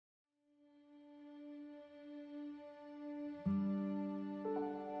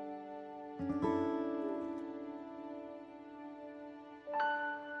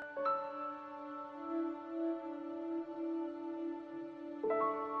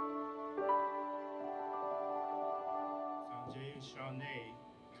and Shawnay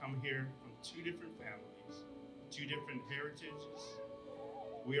come here from two different families, two different heritages.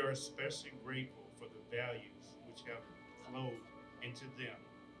 We are especially grateful for the values which have flowed into them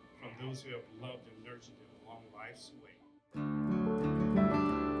from those who have loved and nurtured them along life's way.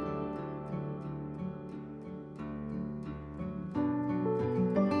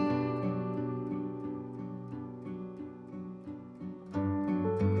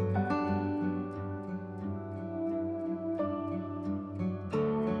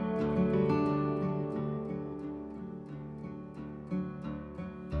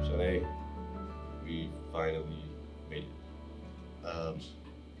 Shawnay, we finally made it.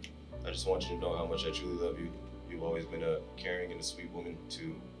 I just want you to know how much I truly love you. You've always been a caring and a sweet woman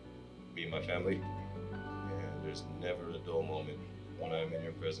to me and my family. And there's never a dull moment when I'm in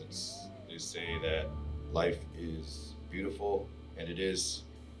your presence. They say that life is beautiful, and it is,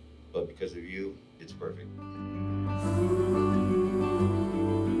 but because of you, it's perfect.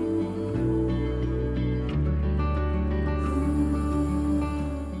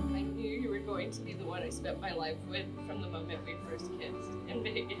 To be the one I spent my life with from the moment we first kissed in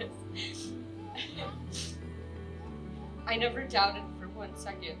Vegas. I never doubted for 1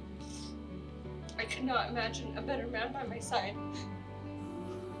 second. I could not imagine a better man by my side.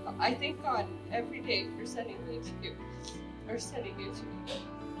 I thank God every day for sending me to you, or sending you to me.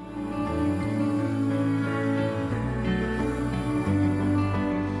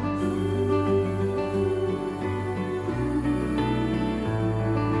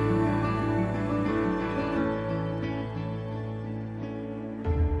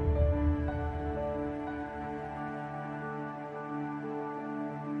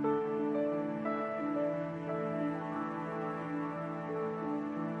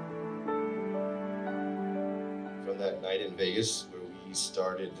 From that night in Vegas where we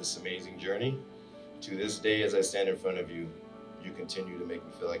started this amazing journey, to this day as I stand in front of you, you continue to make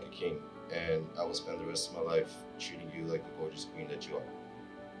me feel like a king, and I will spend the rest of my life treating you like the gorgeous queen that you are.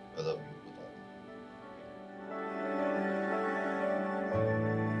 I love you with all.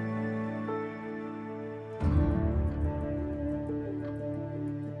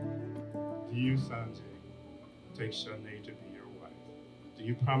 Do you, Sanjay, take Shawnay to be your wife? Do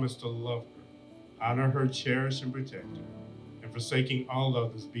you promise to love her, honor her, cherish and protect her, and forsaking all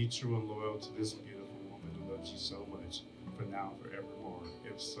others, be true and loyal to this beautiful woman who loves you so much, for now and forevermore?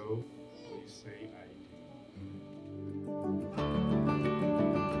 If so, please say I do.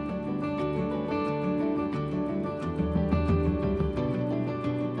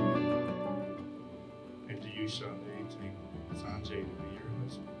 And do you, Shawnay, take Sanjay to be your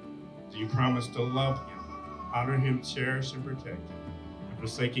husband? Do you promise to love him, honor him, cherish and protect him, and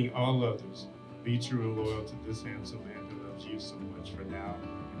forsaking all others, be true and loyal to this handsome man who loves you so much, for now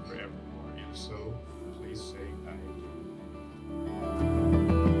and forevermore? If so, please say I do.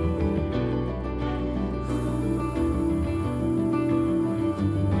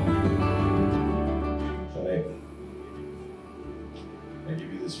 Shawnay, I give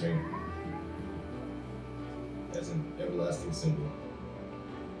you this ring as an everlasting symbol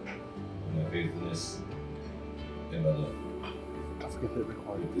of my faithfulness and my love. I forget to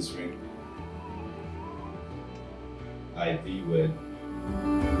record With this ring, I thee wed.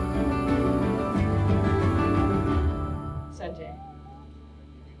 Sanjay,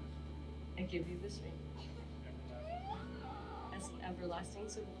 I give you this ring as an everlasting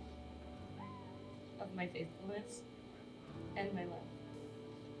symbol of my faithfulness and my love.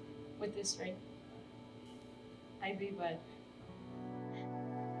 With this ring, I be wed.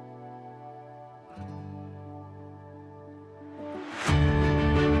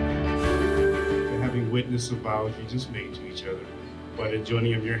 Having witnessed the vows you just made to each other, by the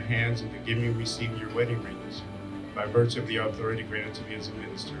joining of your hands and the giving and receiving your wedding rings, by virtue of the authority granted to me as a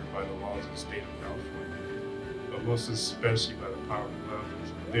minister by the laws of the state of California, but most especially by the power of love that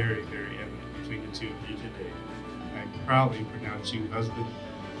is very, very evident between the two of you today, I proudly pronounce you husband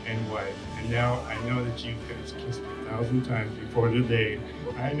and wife. And now I know that you could have kissed 1,000 times before today.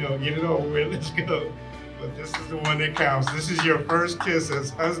 I know, get it over with, let's go. But this is the one that counts. This is your first kiss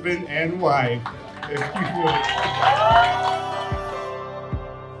as husband and wife. If you would.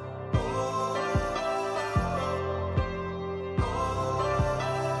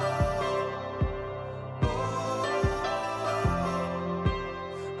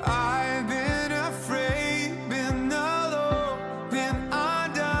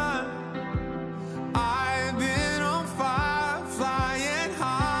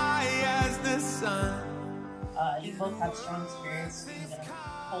 You both have strong spirits. You're going to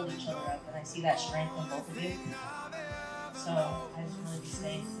hold each other up, and I see that strength in both of you. So I just wanted to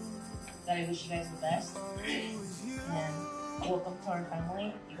say that I wish you guys the best, and welcome to our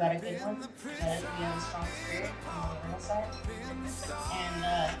family. You got a good one. You have a strong spirit on the maternal side.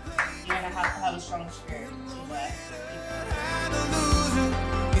 And you're going to have a strong spirit to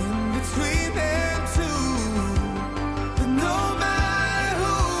in between them two. But no matter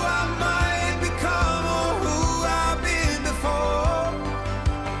who I might become or who I've been before,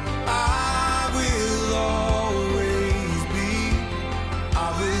 I will always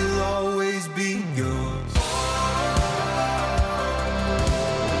be yours.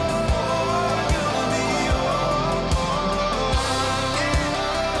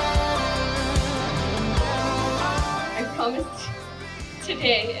 Promised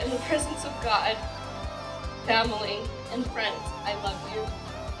today, in the presence of God, family, and friends, I love you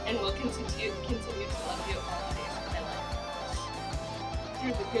and will continue to love you all the days of my life.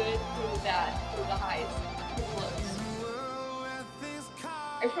 Through the good, through the bad, through the highs, through the lows.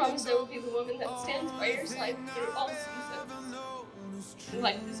 I promise I will be the woman that stands by your side through all seasons.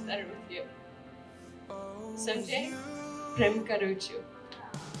 Life is better with you. Sanjay, Prem Karuchu.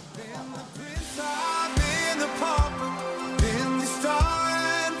 Been the pauper, been the star.